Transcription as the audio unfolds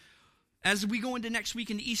As we go into next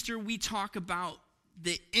week into Easter, we talk about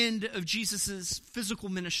the end of Jesus' physical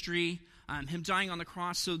ministry, him dying on the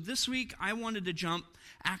cross. So this week, I wanted to jump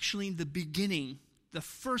actually the beginning, the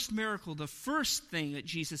first miracle, the first thing that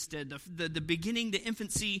Jesus did, the beginning, the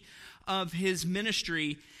infancy of his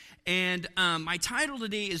ministry. And my title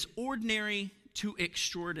today is Ordinary to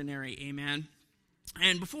Extraordinary. Amen.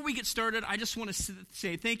 And before we get started, I just want to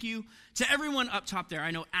say thank you to everyone up top there.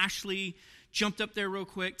 I know Ashley jumped up there real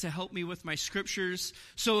quick to help me with my scriptures.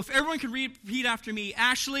 So if everyone can repeat after me,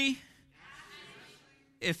 Ashley,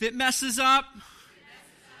 if it messes up,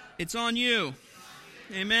 it's on you.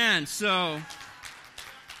 Amen. So,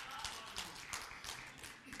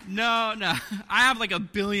 no. I have like a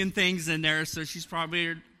billion things in there, so she's probably,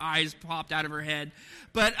 her eyes popped out of her head.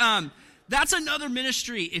 But that's another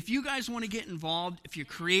ministry. If you guys want to get involved, if you're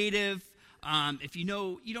creative, if you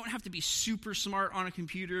know, you don't have to be super smart on a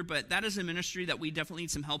computer, but that is a ministry that we definitely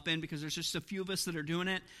need some help in because there's just a few of us that are doing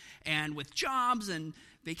it. And with jobs and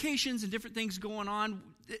vacations and different things going on,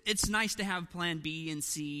 it's nice to have plan B and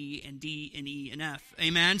C and D and E and F.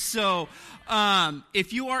 Amen? So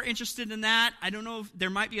if you are interested in that, I don't know if there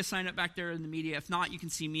might be a sign up back there in the media. If not, you can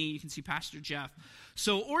see me. You can see Pastor Jeff.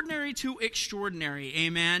 So ordinary to extraordinary,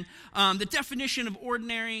 amen. The definition of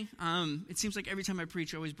ordinary, it seems like every time I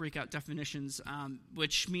preach, I always break out definitions,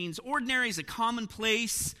 which means ordinary is a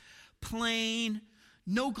commonplace, plain,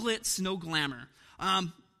 no glitz, no glamour.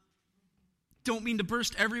 Don't mean to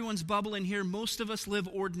burst everyone's bubble in here. Most of us live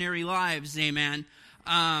ordinary lives, amen.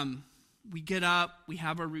 We get up, we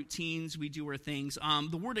have our routines, we do our things.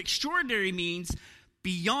 The word extraordinary means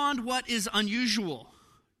beyond what is unusual,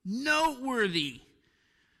 noteworthy.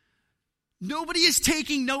 Nobody is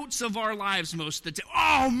taking notes of our lives most of the time.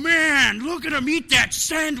 Oh, man, look at him eat that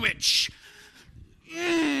sandwich.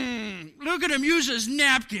 Look at him use his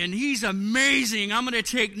napkin. He's amazing. I'm going to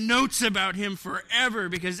take notes about him forever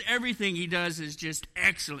because everything he does is just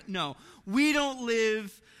excellent. No, we don't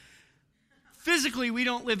live, physically, we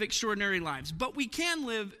don't live extraordinary lives, but we can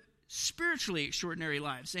live spiritually extraordinary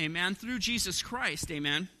lives, amen, through Jesus Christ,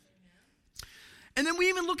 amen. And then we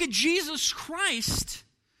even look at Jesus Christ.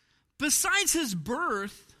 Besides his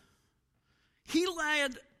birth, he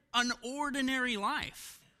led an ordinary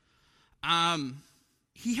life.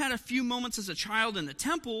 He had a few moments as a child in the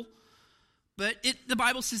temple, but the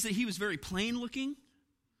Bible says that he was very plain looking.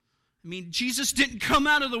 I mean, Jesus didn't come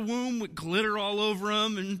out of the womb with glitter all over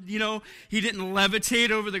him, and, he didn't levitate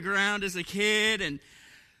over the ground as a kid, and,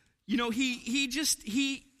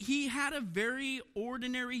 he had a very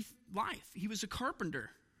ordinary life. He was a carpenter.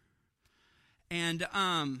 And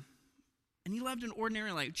he lived an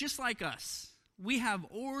ordinary life, just like us. We have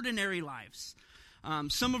ordinary lives.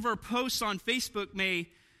 Some of our posts on Facebook may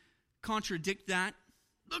contradict that.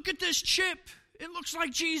 Look at this chip. It looks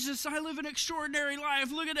like Jesus. I live an extraordinary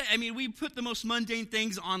life. Look at it. I mean, we put the most mundane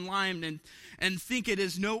things online and think it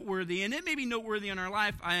is noteworthy. And it may be noteworthy in our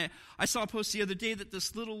life. I saw a post the other day that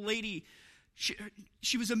this little lady,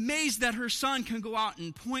 she was amazed that her son can go out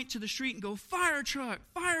and point to the street and go, fire truck,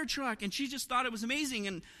 fire truck. And she just thought it was amazing.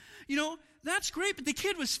 And, that's great, but the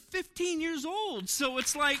kid was 15 years old. So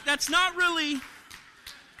it's like, that's not really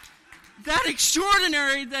that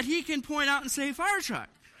extraordinary that he can point out and say, fire truck.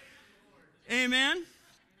 Amen.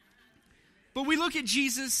 But we look at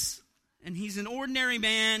Jesus, and he's an ordinary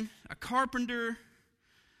man, a carpenter,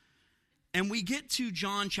 and we get to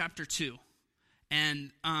John chapter 2.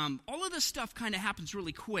 And all of this stuff kind of happens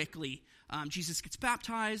really quickly. Jesus gets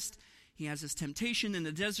baptized. He has his temptation in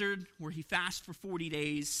the desert where he fasts for 40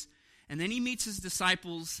 days. And then he meets his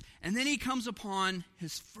disciples, and then he comes upon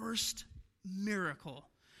his first miracle.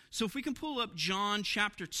 So if we can pull up John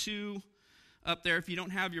chapter 2 up there, if you don't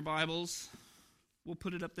have your Bibles, we'll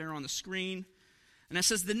put it up there on the screen. And it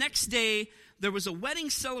says, the next day there was a wedding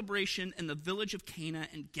celebration in the village of Cana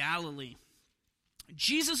in Galilee.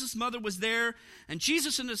 Jesus' mother was there, and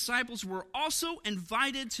Jesus and the disciples were also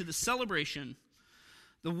invited to the celebration.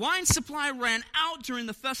 The wine supply ran out during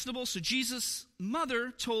the festival, so Jesus'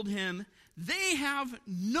 mother told him, they have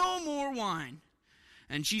no more wine.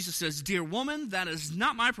 And Jesus says, dear woman, that is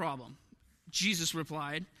not my problem. Jesus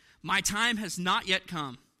replied, my time has not yet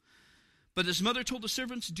come. But his mother told the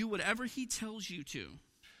servants, do whatever he tells you to.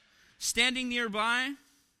 Standing nearby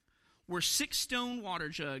were 6 stone water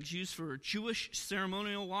jugs used for Jewish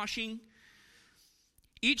ceremonial washing.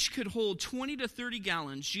 Each could hold 20 to 30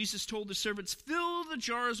 gallons. Jesus told the servants, fill the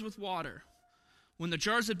jars with water. When the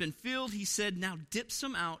jars had been filled, he said, now dip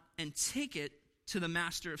some out and take it to the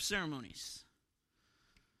master of ceremonies.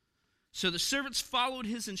 So the servants followed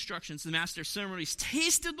his instructions. The master of ceremonies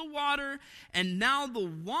tasted the water, and now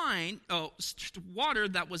the water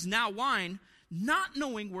that was now wine, not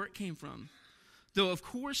knowing where it came from. Though, of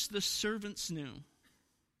course, the servants knew.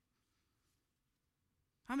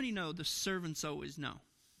 How many know the servants always know?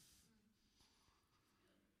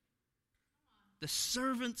 The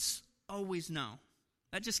servants always know.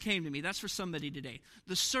 That just came to me. That's for somebody today.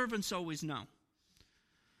 The servants always know.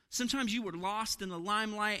 Sometimes you were lost in the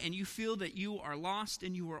limelight and you feel that you are lost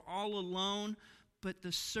and you are all alone, but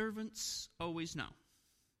the servants always know.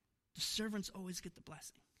 The servants always get the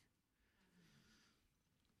blessing.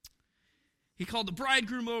 He called the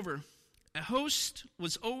bridegroom over. A host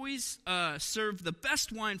was always served the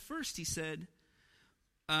best wine first, he said.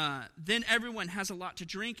 Then everyone has a lot to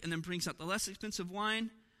drink and then brings out the less expensive wine.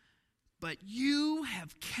 But you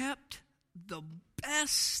have kept the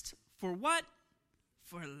best for what?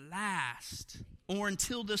 For last, or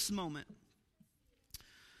until this moment.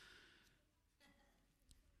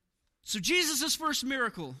 So Jesus' first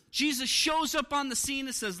miracle, Jesus shows up on the scene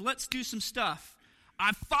and says, let's do some stuff.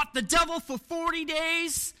 I've fought the devil for 40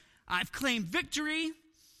 days. I've claimed victory.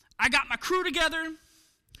 I got my crew together.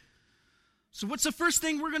 So what's the first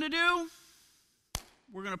thing we're going to do?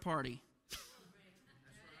 We're going to party.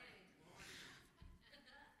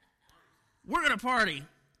 We're going to party.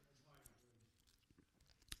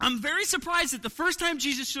 I'm very surprised that the first time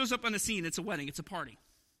Jesus shows up on the scene, it's a wedding, it's a party.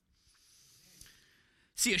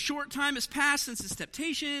 See, a short time has passed since his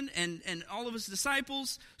temptation and all of his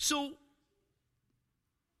disciples. So,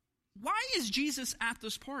 why is Jesus at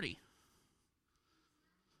this party?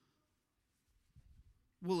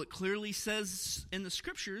 Well, it clearly says in the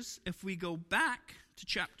scriptures, if we go back to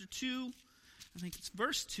chapter 2, I think it's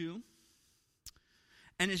verse 2,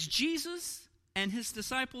 and as Jesus and his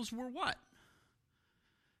disciples were what?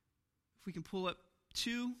 If we can pull up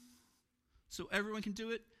 2 so everyone can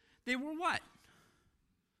do it. They were what?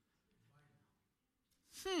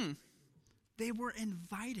 They were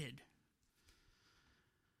invited.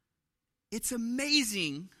 It's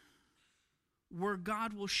amazing where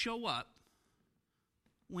God will show up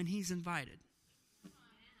when he's invited.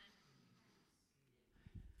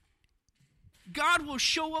 God will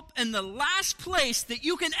show up in the last place that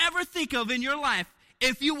you can ever think of in your life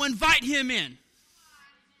if you invite him in.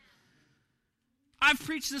 I've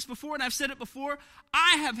preached this before and I've said it before.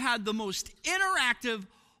 I have had the most interactive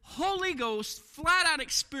Holy Ghost flat-out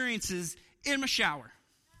experiences in my shower.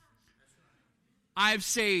 I've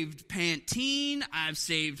saved Pantene. I've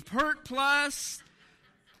saved Pert Plus.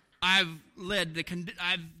 I've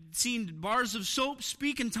seen bars of soap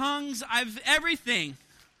speak in tongues. Everything.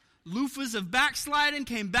 Loofahs of backsliding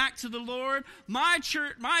came back to the Lord. My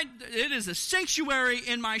church, it is a sanctuary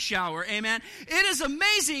in my shower. Amen. It is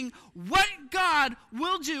amazing what God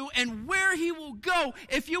will do and where he will go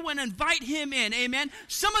if you would invite him in. Amen.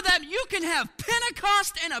 Some of them you can have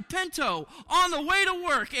Pentecost and a Pinto on the way to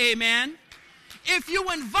work. Amen. If you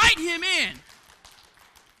invite him in.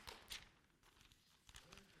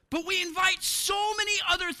 But we invite so many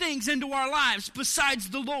other things into our lives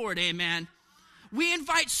besides the Lord. Amen. We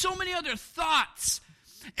invite so many other thoughts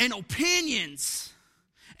and opinions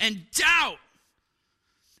and doubt.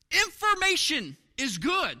 Information is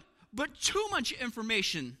good, but too much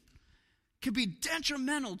information can be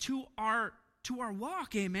detrimental to our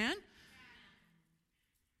walk, amen?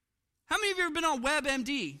 How many of you have been on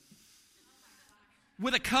WebMD?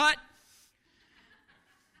 With a cut?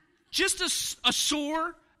 Just a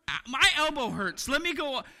sore? My elbow hurts. Let me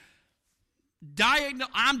go...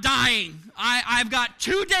 I'm dying. I've got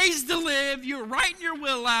 2 days to live. You're writing your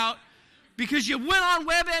will out because you went on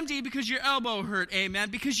WebMD because your elbow hurt,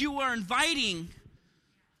 amen, because you are inviting.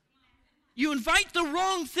 You invite the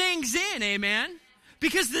wrong things in, amen,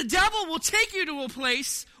 because the devil will take you to a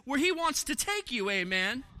place where he wants to take you,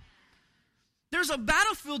 amen. There's a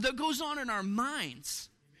battlefield that goes on in our minds.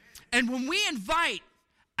 And when we invite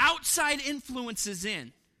outside influences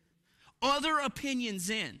in, other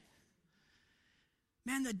opinions in,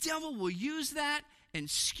 man, the devil will use that and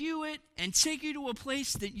skew it and take you to a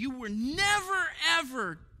place that you were never,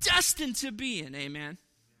 ever destined to be in. Amen.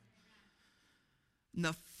 And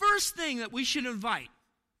the first thing that we should invite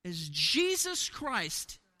is Jesus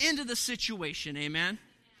Christ into the situation. Amen.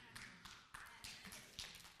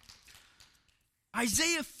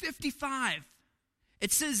 Isaiah 55.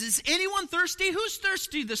 It says, is anyone thirsty? Who's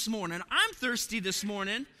thirsty this morning? I'm thirsty this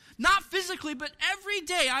morning. Not physically, but every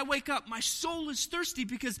day I wake up, my soul is thirsty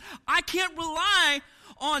because I can't rely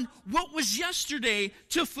on what was yesterday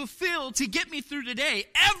to fulfill, to get me through today.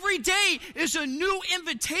 Every day is a new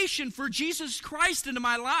invitation for Jesus Christ into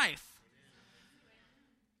my life.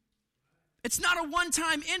 It's not a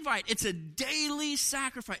one-time invite. It's a daily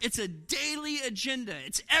sacrifice. It's a daily agenda.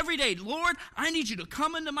 It's every day. Lord, I need you to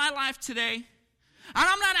come into my life today. And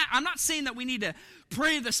I'm not saying that we need to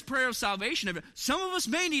pray this prayer of salvation. Some of us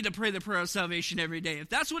may need to pray the prayer of salvation every day. If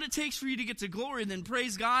that's what it takes for you to get to glory, then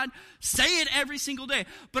praise God. Say it every single day.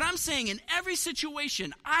 But I'm saying in every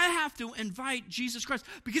situation, I have to invite Jesus Christ.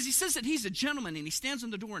 Because he says that he's a gentleman and he stands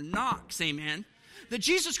on the door and knocks, amen. That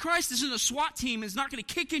Jesus Christ is in the SWAT team and is not going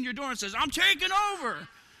to kick in your door and says, I'm taking over.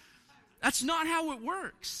 That's not how it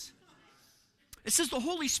works. It says the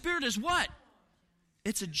Holy Spirit is what?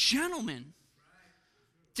 It's a gentleman.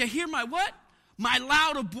 To hear my what? My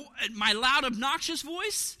loud, obnoxious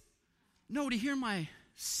voice? No, to hear my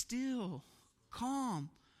still, calm,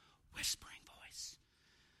 whispering voice.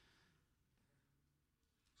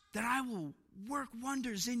 That I will work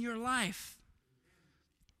wonders in your life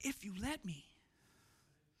if you let me.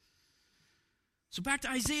 So back to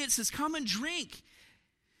Isaiah, it says, come and drink.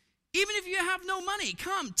 Even if you have no money,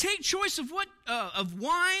 come. Take choice of what? Of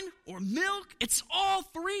wine or milk. It's all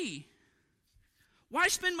free. Why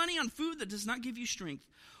spend money on food that does not give you strength?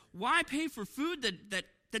 Why pay for food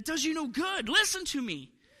that does you no good? Listen to me,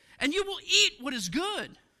 and you will eat what is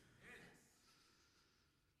good.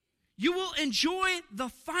 You will enjoy the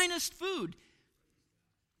finest food.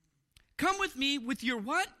 Come with me with your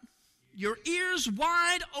what? Your ears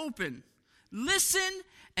wide open. Listen,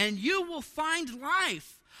 and you will find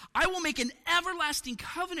life. I will make an everlasting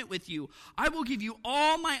covenant with you. I will give you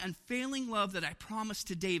all my unfailing love that I promised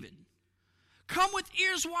to David. Come with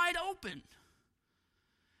ears wide open.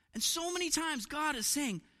 And so many times God is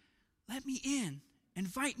saying, let me in.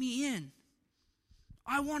 Invite me in.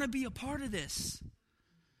 I want to be a part of this.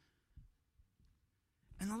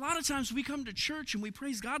 And a lot of times we come to church and we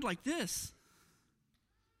praise God like this.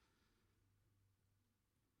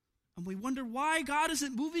 And we wonder why God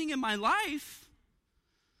isn't moving in my life.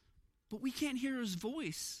 But we can't hear his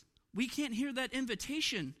voice. We can't hear that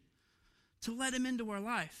invitation to let him into our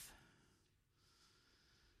life.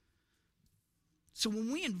 So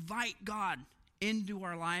when we invite God into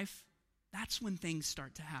our life, that's when things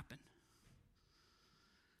start to happen.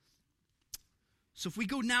 So if we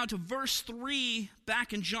go now to verse 3,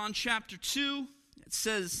 back in John chapter 2, it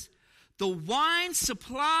says, the wine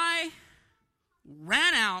supply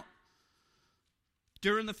ran out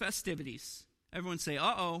during the festivities. Everyone say,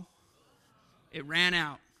 uh-oh, it ran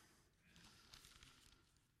out.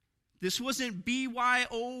 This wasn't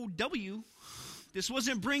BYOW. This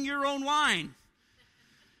wasn't bring your own wine.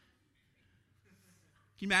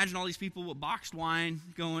 Can you imagine all these people with boxed wine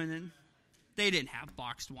going in? They didn't have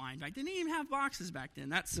boxed wine back then. They didn't even have boxes back then.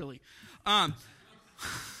 That's silly.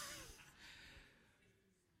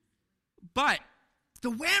 But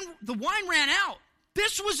the wine ran out.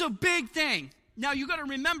 This was a big thing. Now, you got to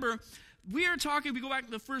remember, we go back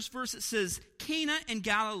to the first verse, it says, Cana in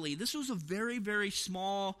Galilee. This was a very, very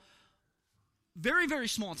small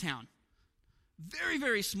town. Very,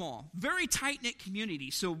 very small, very tight-knit community.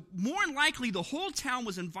 So more than likely, the whole town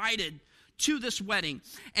was invited to this wedding.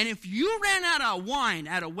 And if you ran out of wine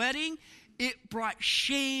at a wedding, it brought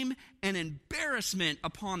shame and embarrassment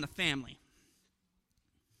upon the family.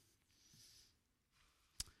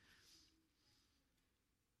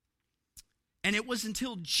 And it was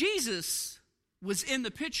until Jesus was in the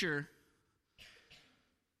picture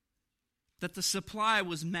that the supply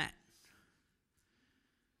was met.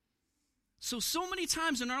 So many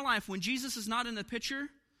times in our life, when Jesus is not in the picture,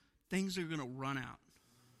 things are going to run out.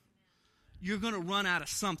 You're going to run out of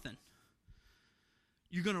something.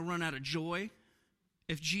 You're going to run out of joy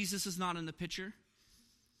if Jesus is not in the picture.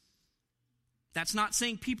 That's not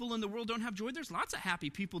saying people in the world don't have joy. There's lots of happy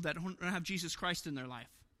people that don't have Jesus Christ in their life.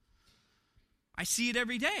 I see it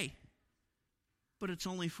every day. But it's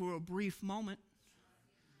only for a brief moment.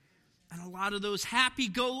 And a lot of those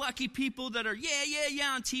happy-go-lucky people that are,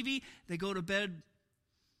 yeah on TV, they go to bed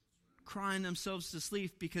crying themselves to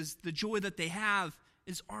sleep because the joy that they have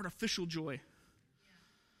is artificial joy.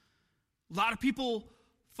 A lot of people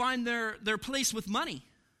find their place with money.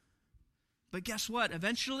 But guess what?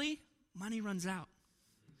 Eventually, money runs out.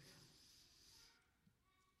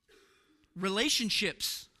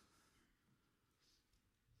 Relationships.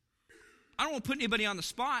 I don't want to put anybody on the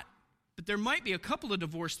spot, but there might be a couple of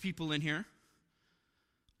divorced people in here.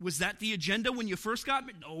 Was that the agenda when you first got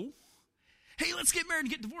married? No. Hey, let's get married and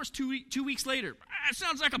get divorced 2 weeks later. That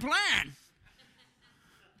sounds like a plan.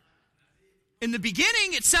 In the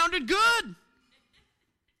beginning, it sounded good.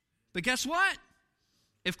 But guess what?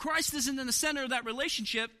 If Christ isn't in the center of that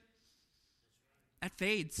relationship, that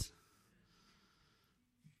fades.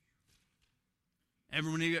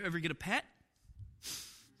 Everyone ever get a pet?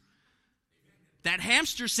 That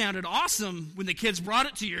hamster sounded awesome when the kids brought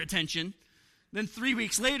it to your attention. Then 3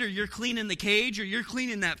 weeks later, you're cleaning the cage or you're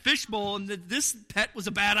cleaning that fishbowl, and this pet was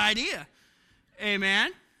a bad idea.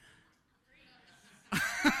 Amen?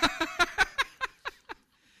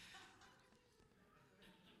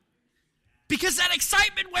 Because that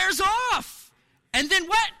excitement wears off. And then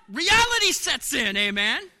what? Reality sets in,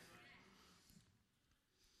 amen?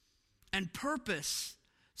 And purpose.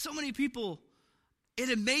 So many people, it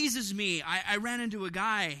amazes me. I ran into a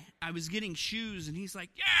guy, I was getting shoes, and he's like,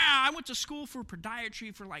 yeah, I went to school for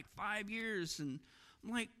podiatry for like 5 years. And I'm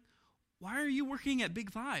like, why are you working at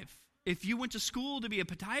Big Five? If you went to school to be a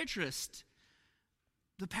podiatrist,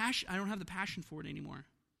 I don't have the passion for it anymore.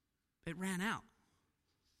 It ran out.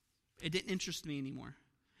 It didn't interest me anymore.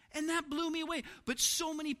 And that blew me away. But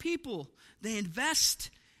so many people, they invest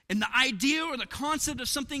in the idea or the concept of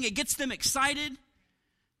something. It gets them excited,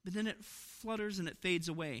 but then it flutters and it fades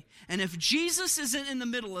away. And if Jesus isn't in the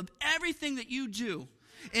middle of everything that you do,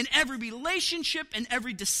 in every relationship, in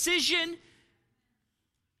every decision,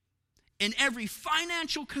 in every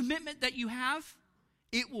financial commitment that you have,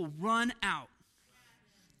 it will run out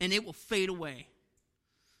and it will fade away.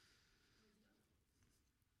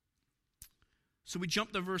 So we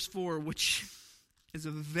jump to verse 4, which is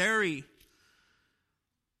a very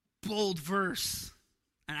bold verse.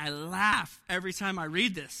 And I laugh every time I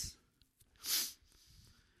read this.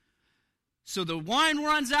 So the wine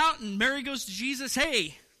runs out and Mary goes to Jesus,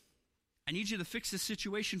 hey, I need you to fix this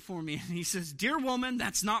situation for me. And he says, dear woman,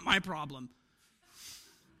 that's not my problem.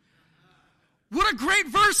 What a great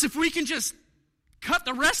verse if we can just cut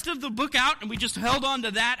the rest of the book out and we just held on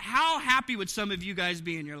to that. How happy would some of you guys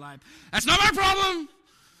be in your life? That's not my problem.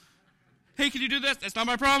 Hey, can you do this? That's not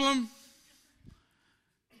my problem.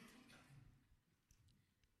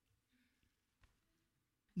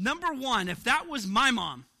 Number one, if that was my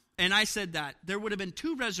mom and I said that, there would have been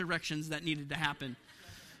 2 resurrections that needed to happen.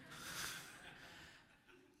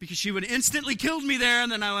 Because she would have instantly killed me there,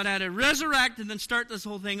 and then I would have had to resurrect and then start this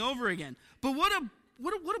whole thing over again. But what a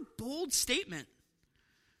bold statement.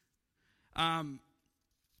 I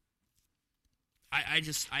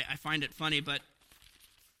find it funny, but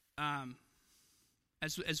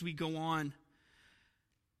as we go on,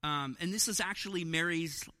 and this is actually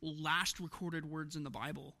Mary's last recorded words in the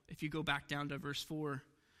Bible. If you go back down to verse 4, it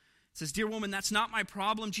says, dear woman, that's not my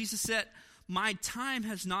problem. Jesus said, my time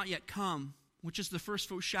has not yet come, which is the first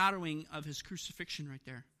foreshadowing of his crucifixion right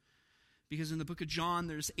there. Because in the book of John,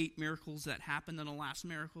 there's 8 miracles that happened, and the last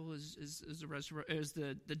miracle is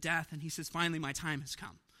the death, and he says, finally, my time has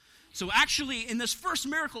come. So actually, in this first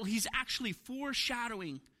miracle, he's actually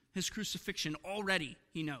foreshadowing his crucifixion already,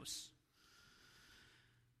 he knows.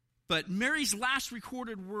 But Mary's last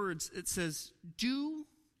recorded words, it says, do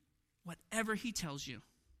whatever he tells you.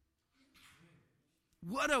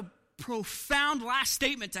 What a profound last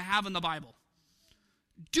statement to have in the Bible.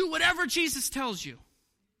 Do whatever Jesus tells you.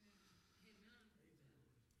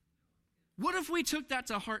 What if we took that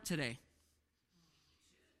to heart today?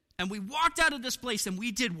 And we walked out of this place and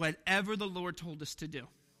we did whatever the Lord told us to do.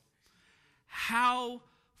 How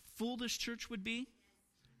full this church would be.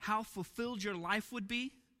 How fulfilled your life would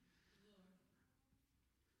be.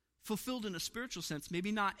 Fulfilled in a spiritual sense.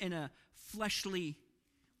 Maybe not in a fleshly,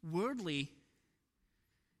 worldly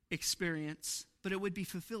experience. But it would be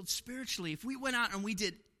fulfilled spiritually if we went out and we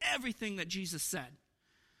did everything that Jesus said.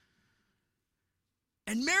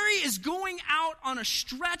 And Mary is going out on a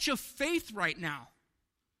stretch of faith right now.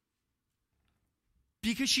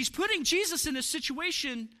 Because she's putting Jesus in a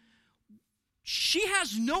situation, she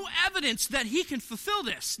has no evidence that he can fulfill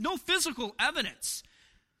this. No physical evidence.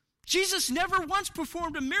 Jesus never once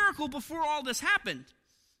performed a miracle before all this happened.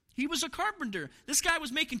 He was a carpenter. This guy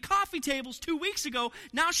was making coffee tables 2 weeks ago.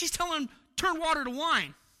 Now she's telling him, turn water to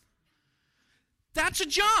wine. That's a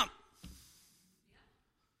jump.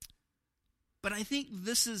 But I think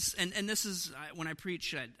this is, and this is, when I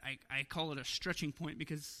preach, I call it a stretching point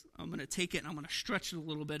because I'm going to take it and I'm going to stretch it a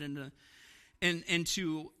little bit into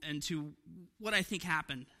what I think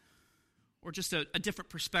happened, or just a different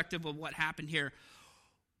perspective of what happened here.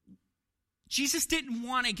 Jesus didn't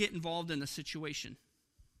want to get involved in the situation.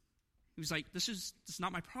 He was like, this is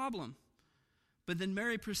not my problem. But then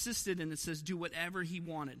Mary persisted, and it says, do whatever he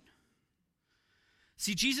wanted.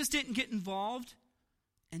 See, Jesus didn't get involved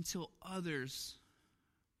until others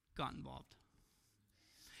got involved.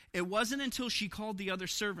 It wasn't until she called the other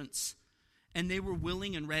servants and they were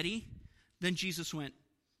willing and ready, then Jesus went,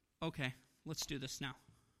 okay, let's do this now.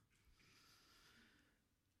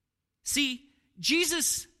 See,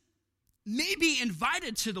 Jesus may be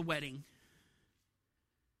invited to the wedding,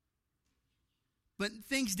 But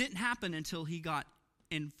things didn't happen until he got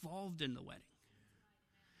involved in the wedding.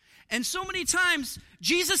 And so many times,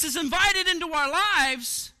 Jesus is invited into our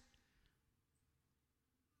lives,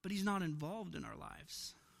 but he's not involved in our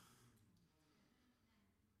lives.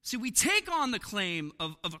 See, we take on the claim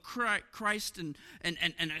of a Christ and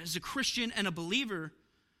as a Christian and a believer,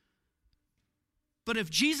 but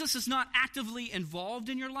if Jesus is not actively involved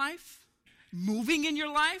in your life, moving in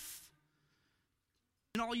your life,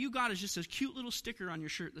 then all you got is just a cute little sticker on your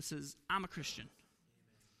shirt that says, I'm a Christian.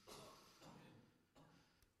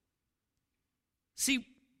 See,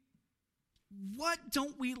 what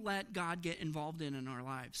don't we let God get involved in our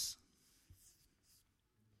lives?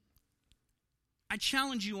 I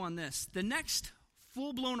challenge you on this. The next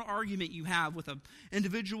full-blown argument you have with an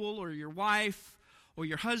individual or your wife or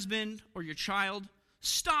your husband or your child,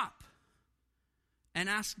 stop and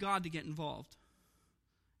ask God to get involved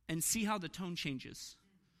and see how the tone changes.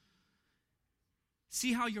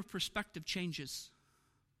 See how your perspective changes.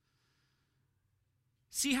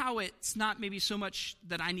 See how it's not maybe so much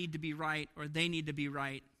that I need to be right or they need to be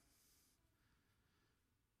right.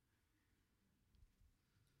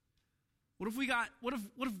 What if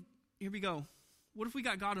here we go. What if we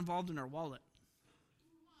got God involved in our wallet?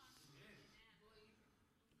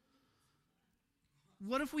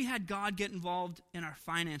 What if we had God get involved in our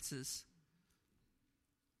finances?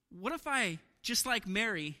 What if I, just like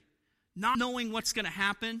Mary, not knowing what's going to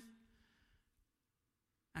happen,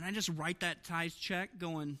 and I just write that tithe check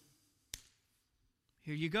going,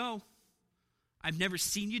 here you go. I've never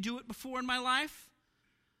seen you do it before in my life,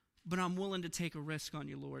 but I'm willing to take a risk on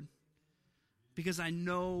you, Lord. Because I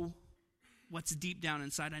know what's deep down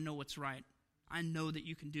inside. I know what's right. I know that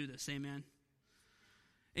you can do this. Amen.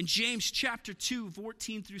 In James chapter 2,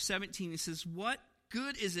 14 through 17, it says, what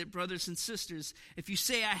good is it, brothers and sisters, if you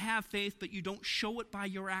say I have faith, but you don't show it by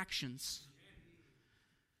your actions?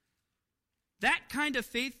 Can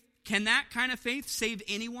that kind of faith save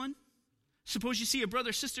anyone? Suppose you see a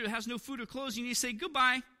brother or sister who has no food or clothes, and you say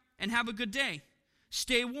goodbye and have a good day.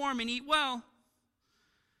 Stay warm and eat well.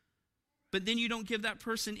 But then you don't give that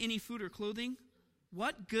person any food or clothing.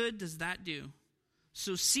 What good does that do?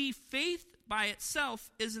 So see, faith by itself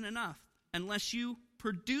isn't enough. Unless you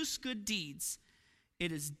produce good deeds,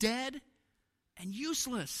 it is dead and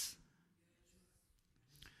useless.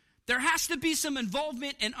 There has to be some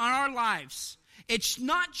involvement in our lives. It's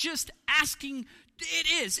not just asking,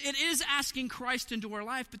 it is asking Christ into our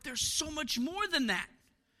life, but there's so much more than that.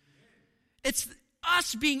 It's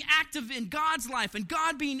us being active in God's life and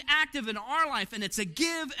God being active in our life, and it's a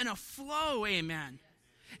give and a flow, amen.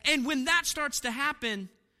 And when that starts to happen,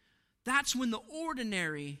 that's when the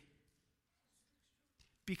ordinary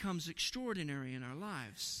becomes extraordinary in our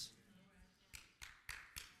lives.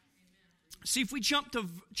 See, if we jump to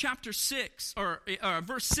chapter 6, or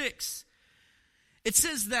verse 6, it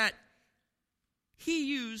says that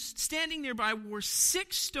standing nearby were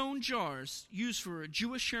 6 stone jars used for a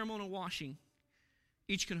Jewish ceremonial washing.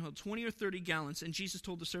 Each can hold 20 or 30 gallons, and Jesus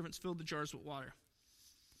told the servants, fill the jars with water.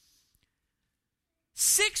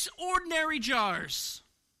 6 ordinary jars.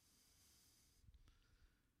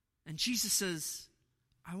 And Jesus says,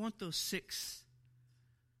 I want those 6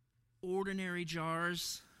 ordinary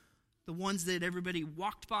jars, the ones that everybody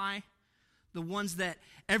walked by, the ones that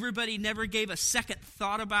everybody never gave a second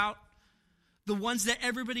thought about, the ones that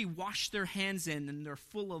everybody washed their hands in, and they're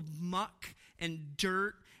full of muck and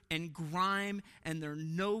dirt and grime, and they're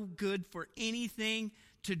no good for anything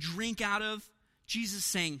to drink out of. Jesus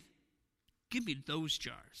saying, give me those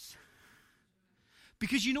jars.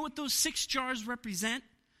 Because you know what those 6 jars represent?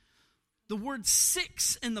 The word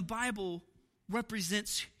 6 in the Bible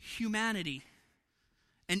represents humanity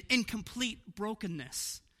and incomplete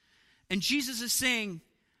brokenness. And Jesus is saying,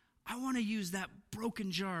 I want to use that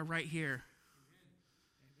broken jar right here.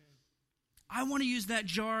 I want to use that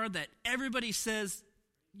jar that everybody says,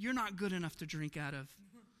 you're not good enough to drink out of.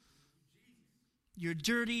 You're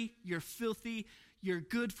dirty, you're filthy, you're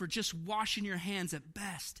good for just washing your hands at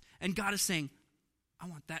best. And God is saying, I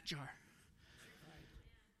want that jar.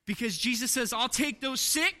 Because Jesus says, I'll take those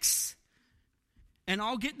 6 and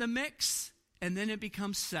I'll get in the mix, and then it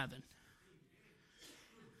becomes 7.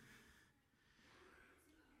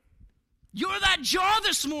 You're that jar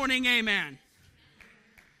this morning, amen.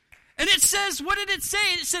 And it says, what did it say?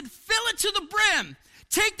 It said, fill it to the brim.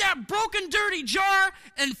 Take that broken, dirty jar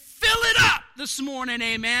and fill it up this morning,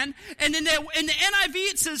 amen. And in the NIV,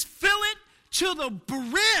 it says, fill it to the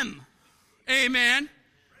brim, amen.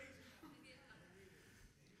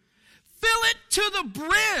 Fill it to the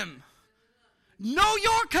brim. Know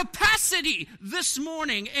your capacity this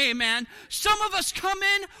morning, amen. Some of us come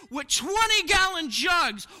in with 20-gallon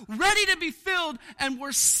jugs ready to be filled, and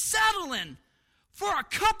we're settling for a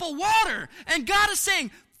cup of water. And God is saying,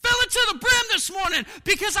 fill it to the brim this morning,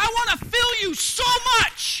 because I want to fill you so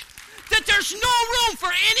much that there's no room for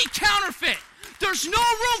any counterfeit. There's no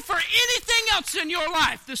room for anything else in your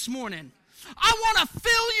life this morning. I want to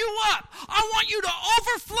fill you up. I want you to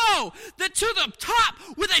overflow, that to the top,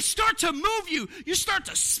 when they start to move you, you start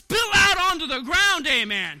to spill out onto the ground,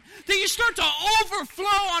 amen. That you start to overflow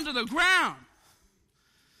onto the ground.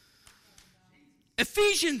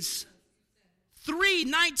 Ephesians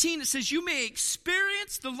 3:19, it says, you may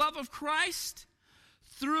experience the love of Christ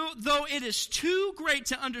though it is too great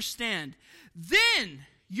to understand. Then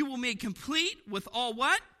you will be made complete with all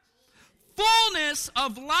what? Fullness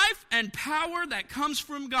of life and power that comes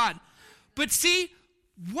from God. But see,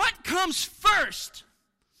 what comes first?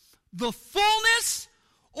 The fullness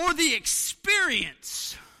or the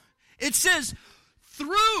experience? It says,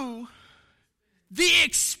 through the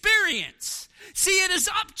experience. See, it is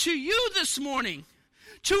up to you this morning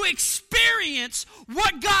to experience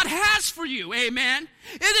what God has for you, amen.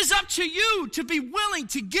 It is up to you to be willing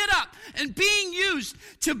to get up and being used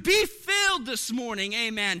to be filled this morning,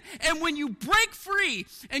 amen. And when you break free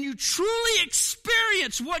and you truly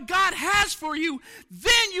experience what God has for you,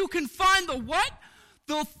 then you can find the what?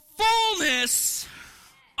 The fullness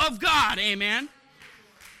of God, amen.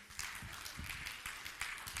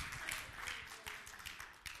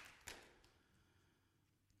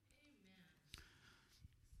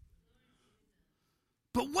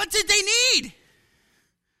 But what did they need?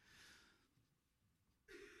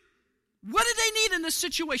 What did they need in this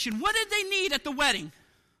situation? What did they need at the wedding?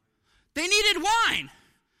 They needed wine.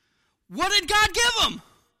 What did God give them?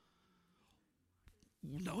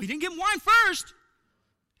 No, he didn't give them wine first.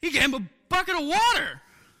 He gave them a bucket of water.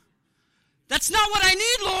 That's not what I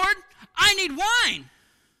need, Lord. I need wine.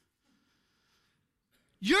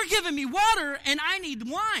 You're giving me water, and I need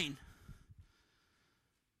wine.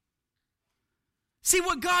 See,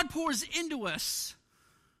 what God pours into us,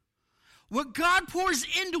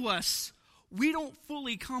 we don't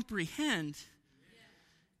fully comprehend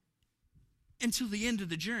until the end of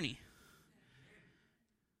the journey.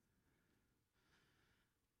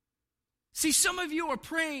 See, some of you are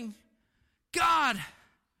praying, God,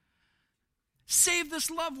 save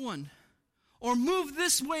this loved one, or move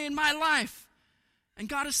this way in my life. And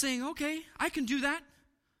God is saying, okay, I can do that,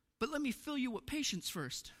 but let me fill you with patience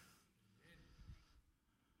first.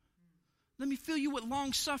 Let me fill you with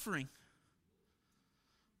long suffering.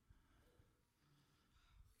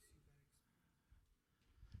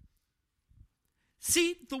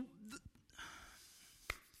 See,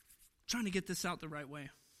 trying to get this out the right way.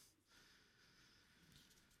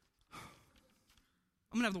 I'm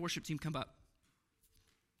going to have the worship team come up,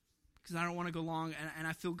 because I don't want to go long, and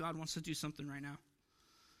I feel God wants to do something right now.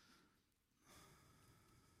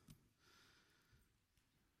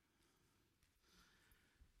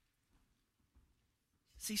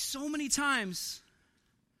 See, so many times,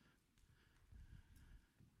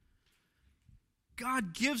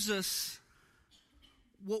 God gives us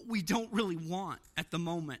what we don't really want at the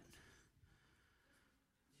moment.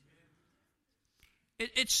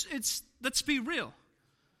 It's let's be real.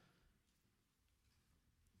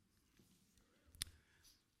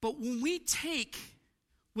 But when we take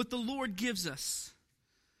what the Lord gives us,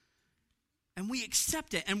 and we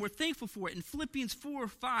accept it, and we're thankful for it, in Philippians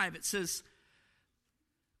 4:5, it says,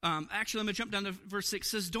 actually, let me jump down to verse 6. It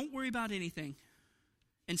says, don't worry about anything.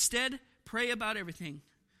 Instead, pray about everything.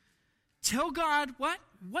 Tell God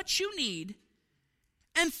what you need,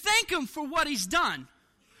 and thank him for what he's done.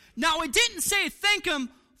 Now, it didn't say thank him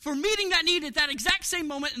for meeting that need at that exact same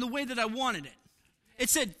moment in the way that I wanted it. It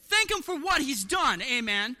said thank him for what he's done,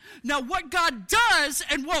 amen. Now, what God does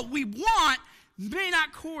and what we want may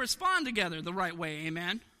not correspond together the right way,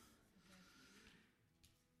 amen.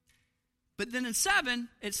 But then in 7,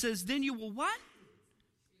 it says, then you will what?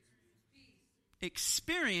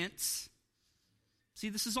 Experience. See,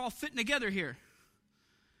 this is all fitting together here.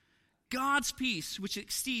 God's peace, which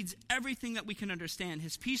exceeds everything that we can understand.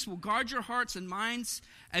 His peace will guard your hearts and minds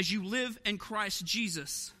as you live in Christ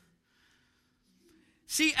Jesus.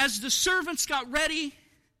 See, as the servants got ready,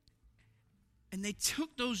 and they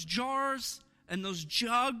took those jars and those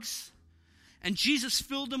jugs, and Jesus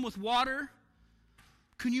filled them with water,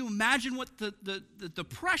 can you imagine what the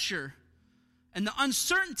pressure and the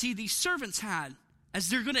uncertainty these servants had as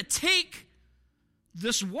they're going to take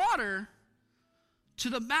this water to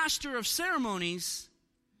the master of ceremonies,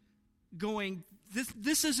 going,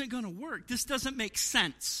 this isn't going to work. This doesn't make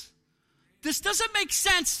sense. this doesn't make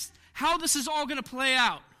sense how this is all going to play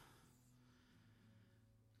out.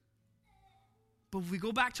 But if we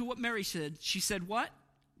go back to what Mary said, she said what?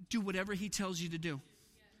 Do whatever he tells you to do.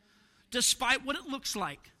 Despite what it looks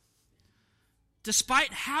like.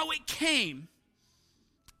 Despite how it came,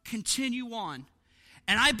 continue on.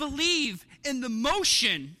 And I believe in the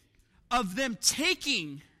motion of them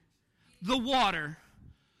taking the water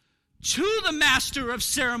to the master of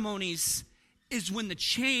ceremonies is when the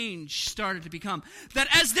change started to become. That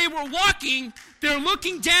as they were walking, they're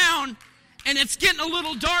looking down, and it's getting a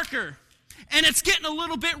little darker, and it's getting a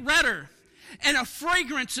little bit redder, and a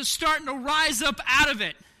fragrance is starting to rise up out of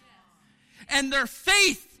it. And their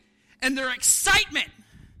faith and their excitement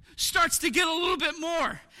starts to get a little bit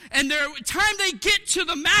more. And the time they get to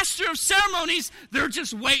the master of ceremonies, they're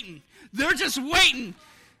just waiting. They're just waiting.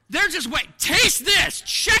 They're just waiting. Taste this.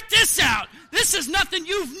 Check this out. This is nothing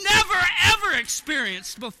you've never, ever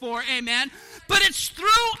experienced before. Amen. But it's through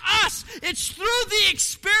us. It's through the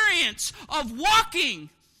experience of walking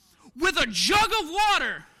with a jug of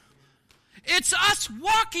water. It's us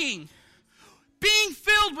walking, being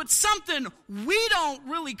filled with something we don't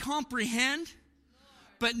really comprehend,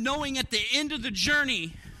 but knowing at the end of the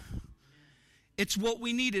journey, it's what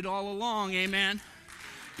we needed all along, amen?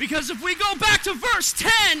 Because if we go back to verse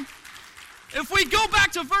 10,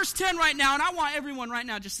 right now, and I want everyone right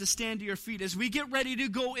now just to stand to your feet as we get ready to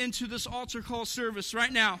go into this altar call service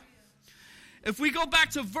right now. If we go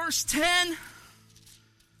back to verse 10,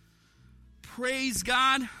 praise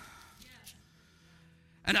God.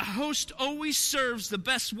 And a host always serves the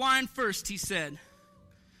best wine first, he said.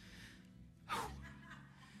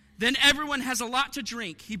 Then everyone has a lot to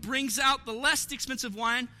drink. He brings out the less expensive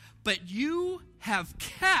wine, but you have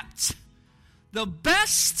kept the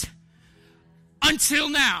best until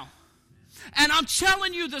now. And I'm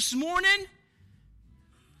telling you this morning,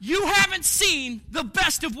 you haven't seen the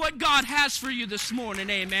best of what God has for you this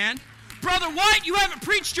morning, amen. Brother White, you haven't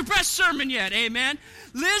preached your best sermon yet, amen.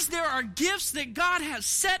 Liz, there are gifts that God has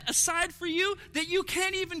set aside for you that you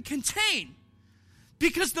can't even contain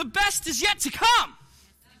because the best is yet to come.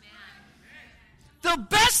 The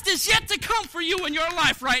best is yet to come for you in your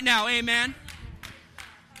life right now, amen.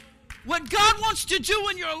 What God wants to do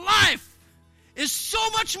in your life is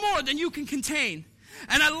so much more than you can contain.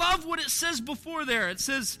 And I love what it says before there. It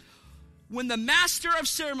says, when the master of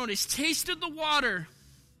ceremonies tasted the water,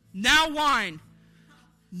 now wine,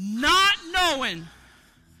 not knowing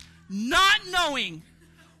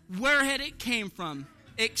where had it came from.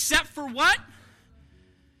 Except for what?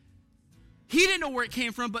 He didn't know where it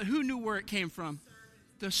came from, but who knew where it came from?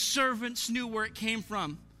 The servants knew where it came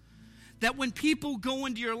from. That when people go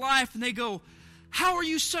into your life and they go, how are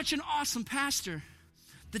you such an awesome pastor?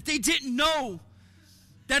 That they didn't know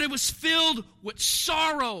that it was filled with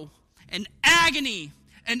sorrow and agony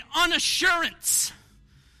and unassurance.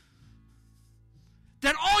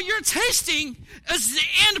 That all you're tasting is the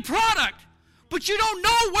end product, but you don't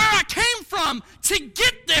know where I came from to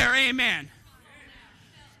get there, amen.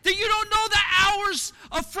 That you don't know the hours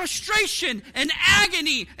of frustration and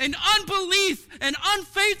agony and unbelief and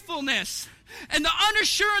unfaithfulness and the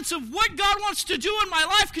unassurance of what God wants to do in my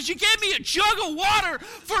life because you gave me a jug of water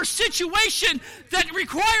for a situation that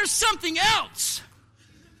requires something else.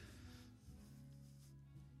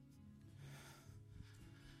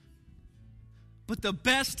 But the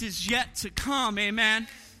best is yet to come, amen.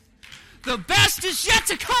 The best is yet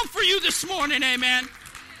to come for you this morning, amen.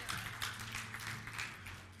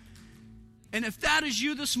 And if that is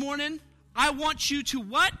you this morning, I want you to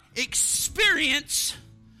what? Experience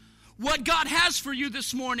what God has for you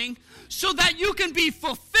this morning so that you can be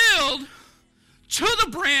fulfilled to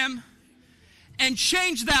the brim and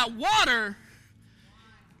change that water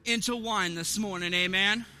into wine this morning,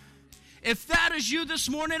 amen. If that is you this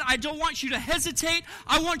morning, I don't want you to hesitate.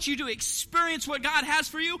 I want you to experience what God has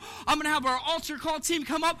for you. I'm going to have our altar call team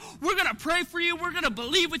come up. We're going to pray for you. We're going to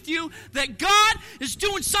believe with you that God is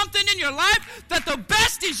doing something in your life, that the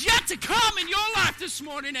best is yet to come in your life this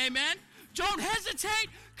morning, amen. Don't hesitate.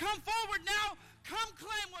 Come forward now. Come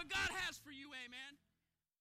claim